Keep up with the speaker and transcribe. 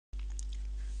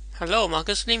Hello,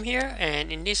 Marcus Lim here,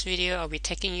 and in this video I'll be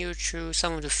taking you through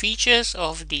some of the features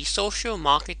of the Social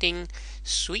Marketing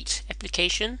Suite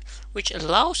application, which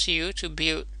allows you to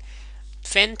build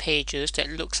fan pages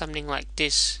that look something like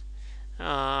this.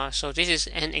 So this is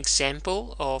an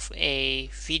example of a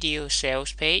video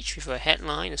sales page with a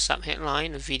headline, a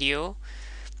subheadline, a video,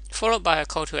 followed by a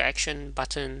call to action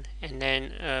button, and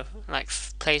then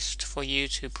placed for you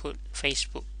to put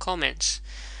Facebook comments.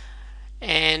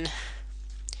 And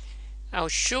I'll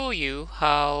show you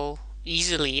how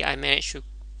easily I managed to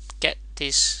get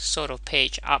this sort of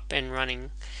page up and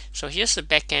running. So here's the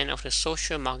back end of the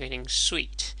Social Marketing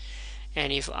Suite.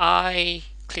 And if I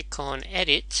click on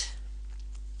Edit,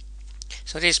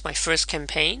 so this is my first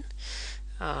campaign,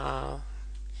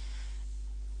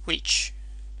 which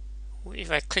if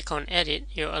I click on Edit,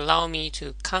 it'll allow me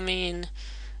to come in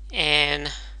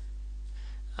and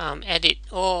edit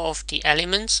all of the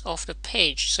elements of the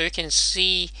page. So you can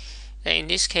see that in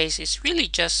this case it's really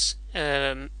just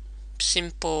a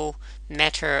simple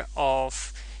matter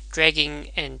of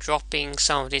dragging and dropping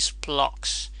some of these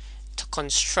blocks to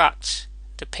construct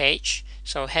the page.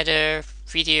 So header,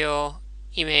 video,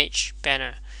 image,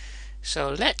 banner.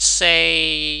 So let's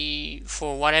say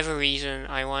for whatever reason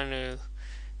I want to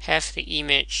have the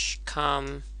image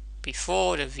come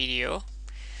before the video.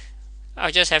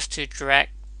 I'll just have to drag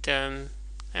them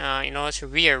in order to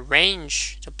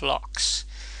rearrange the blocks,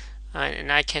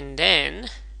 and I can then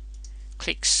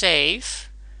click save,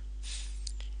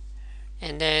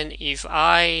 and then if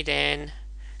I then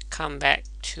come back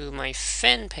to my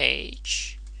fan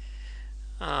page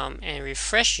and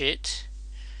refresh it,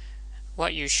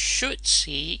 what you should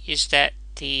see is that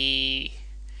the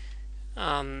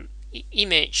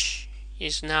image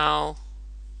is now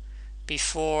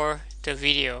before the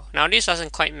video. Now this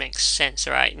doesn't quite make sense,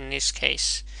 right? In this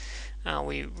case,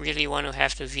 we really want to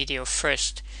have the video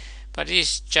first, but it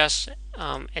is just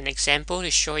an example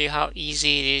to show you how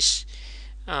easy it is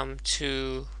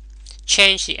to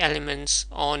change the elements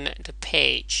on the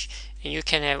page. And you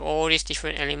can have all these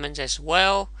different elements as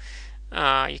well.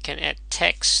 You can add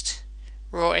text,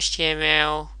 raw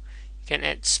HTML, you can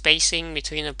add spacing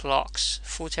between the blocks,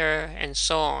 footer, and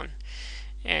so on.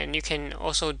 And you can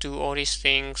also do all these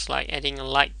things like adding a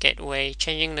light gateway,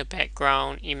 changing the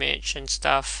background image and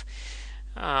stuff.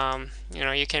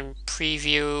 You can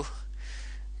preview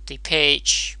the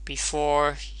page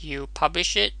before you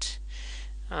publish it,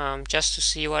 just to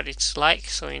see what it's like.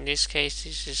 So in this case,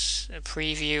 this is a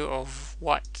preview of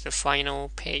what the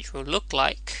final page will look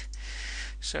like.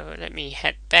 So let me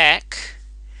head back,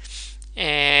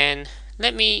 and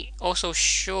let me also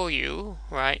show you,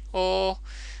 right, all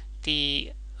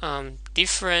the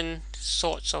different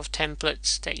sorts of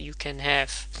templates that you can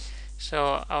have.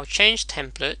 So I'll change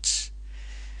templates,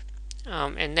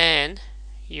 and then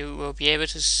you will be able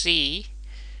to see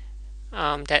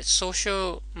that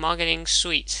Social Marketing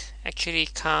Suite actually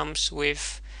comes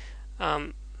with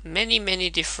many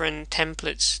different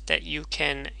templates that you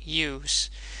can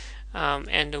use.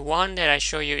 And the one that I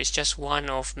show you is just one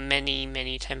of many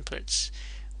templates,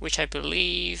 which I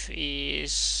believe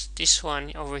is this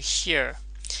one over here.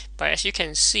 But as you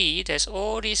can see, there's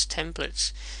all these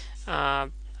templates. I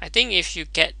think if you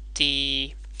get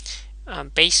the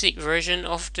basic version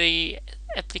of the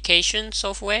application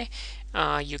software,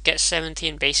 you get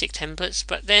 17 basic templates,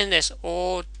 but then there's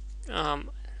all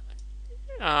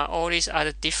these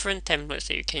other different templates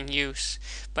that you can use.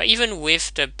 But even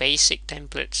with the basic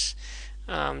templates,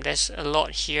 there's a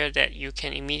lot here that you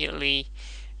can immediately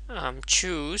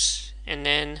choose and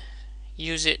then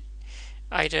use it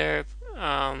either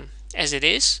as it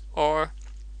is, or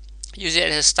use it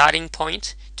as a starting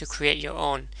point to create your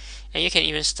own. And you can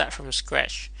even start from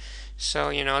scratch. So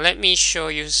let me show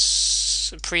you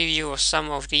a preview of some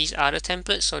of these other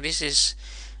templates. So this is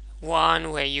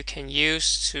one where you can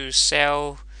use to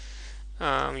sell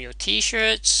your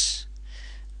t-shirts.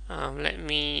 Let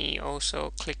me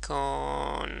also click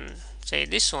on, say,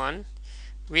 this one.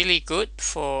 Really good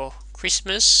for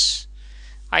Christmas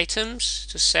items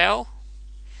to sell.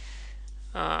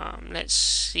 Let's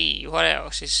see what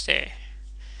else is there.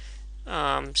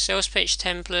 Sales page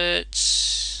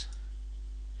templates.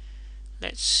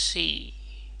 Let's see.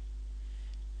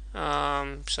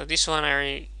 So this one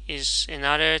is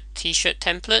another t-shirt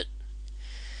template.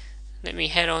 Let me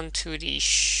head on to the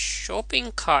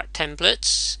shopping cart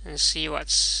templates and see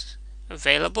what's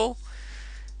available.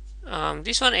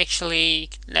 This one actually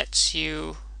lets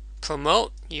you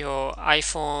promote your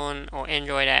iPhone or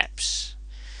Android apps.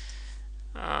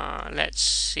 Let's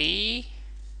see.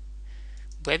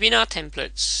 Webinar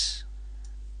templates.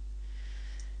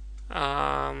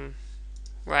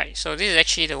 right? So this is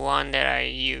actually the one that I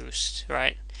used,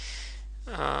 right?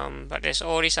 But there's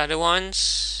all these other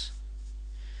ones.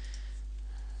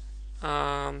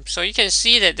 So you can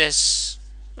see that there's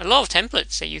a lot of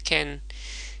templates that you can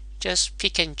just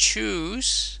pick and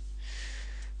choose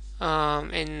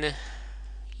and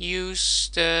use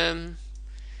them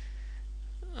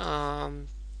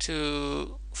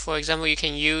to, for example, you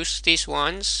can use these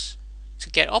ones to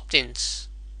get opt-ins.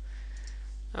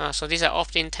 So these are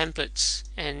opt-in templates,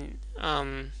 and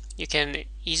you can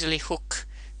easily hook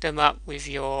them up with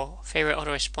your favorite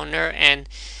autoresponder, and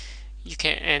you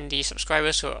can, and the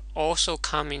subscribers will also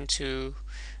come into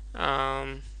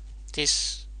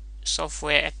this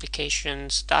software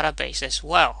applications database as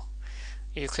well.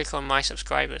 You click on my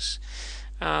subscribers.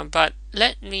 But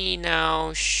let me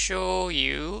now show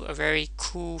you a very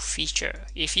cool feature.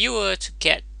 If you were to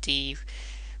get the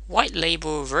white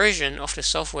label version of the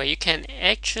software, you can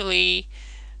actually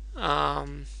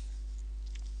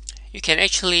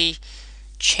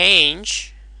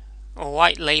change or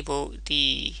white label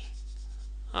the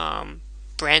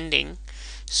branding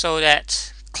so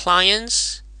that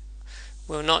clients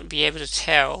will not be able to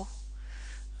tell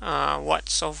what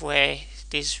software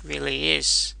this really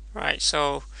is, right?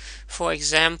 So for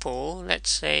example, let's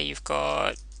say you've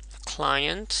got a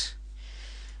client,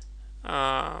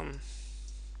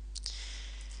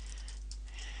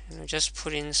 just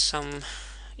put in some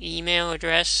email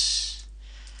address.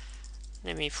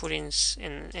 Let me put in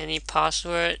any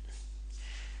password,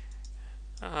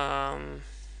 and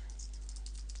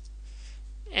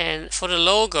for the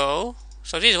logo,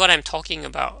 so this is what I'm talking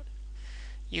about.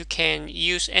 You can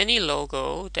use any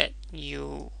logo that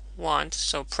you want,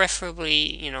 so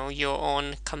preferably, your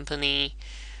own company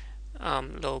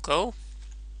logo.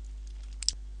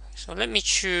 So let me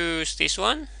choose this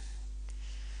one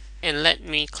and let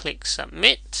me click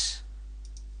submit.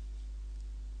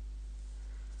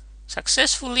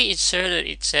 Successfully inserted,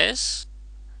 it says.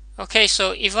 Okay,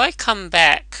 so if I come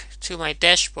back to my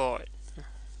dashboard,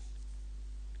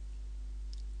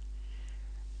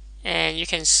 and you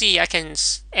can see I can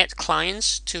add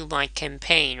clients to my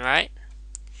campaign, right?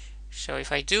 So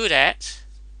if I do that,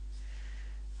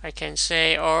 I can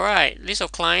say, alright, list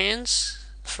of clients,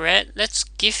 Fred, let's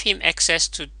give him access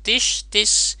to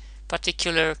this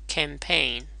particular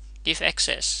campaign. Give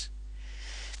access.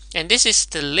 And this is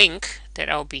the link that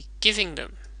I'll be giving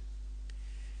them.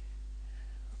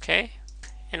 Okay,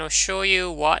 and I'll show you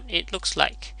what it looks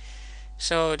like.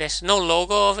 So there's no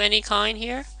logo of any kind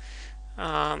here.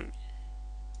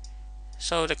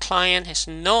 So the client has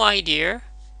no idea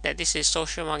that this is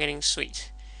Social Marketing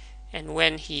Suite. And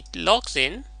when he logs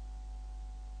in,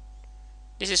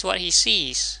 this is what he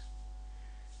sees.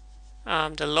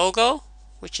 The logo,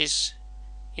 which is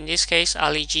in this case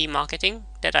Ali G Marketing,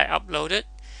 that I uploaded.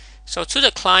 So to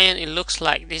the client, it looks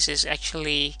like this is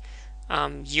actually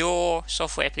your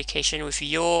software application with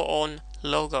your own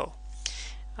logo.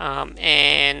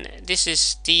 And this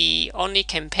is the only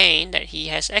campaign that he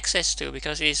has access to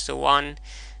because it is the one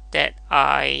that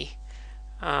I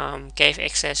gave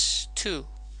access to,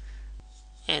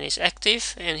 and it's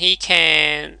active, and he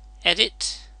can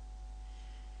edit,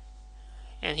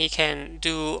 and he can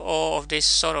do all of this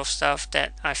sort of stuff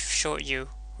that I've showed you,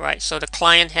 right? So the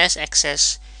client has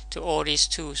access to all these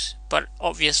tools, but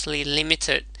obviously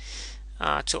limited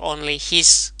to only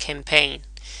his campaign.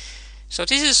 So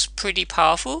this is pretty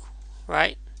powerful,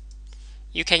 right?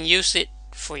 You can use it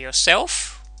for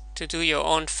yourself to do your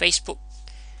own Facebook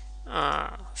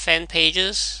fan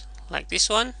pages like this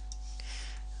one,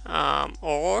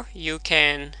 or you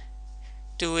can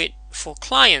do it for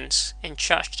clients and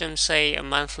charge them, say, a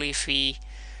monthly fee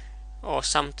or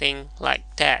something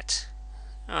like that.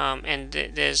 And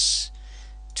there's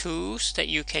tools that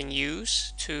you can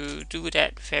use to do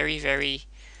that very, very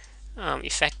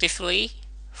effectively.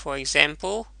 For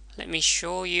example, let me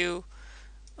show you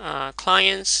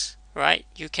clients, right?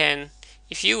 You can,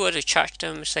 if you were to charge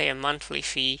them, say, a monthly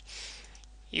fee,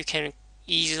 you can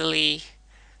easily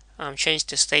change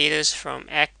the status from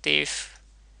active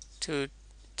to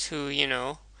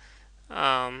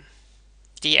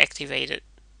deactivated.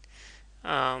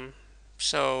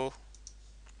 So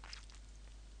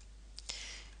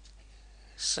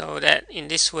that in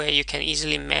this way you can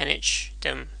easily manage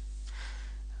them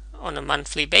on a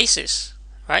monthly basis,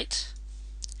 right?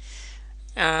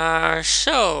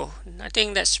 So I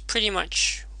think that's pretty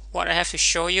much what I have to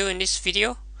show you in this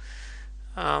video.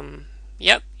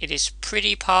 Yep, it is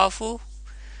pretty powerful.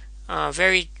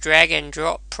 Very drag and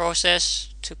drop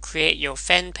process to create your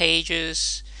fan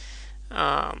pages,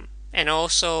 and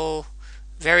also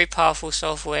very powerful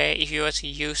software if you were to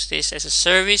use this as a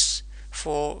service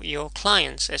for your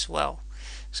clients as well.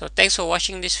 So thanks for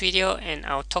watching this video, and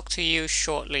I'll talk to you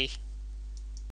shortly.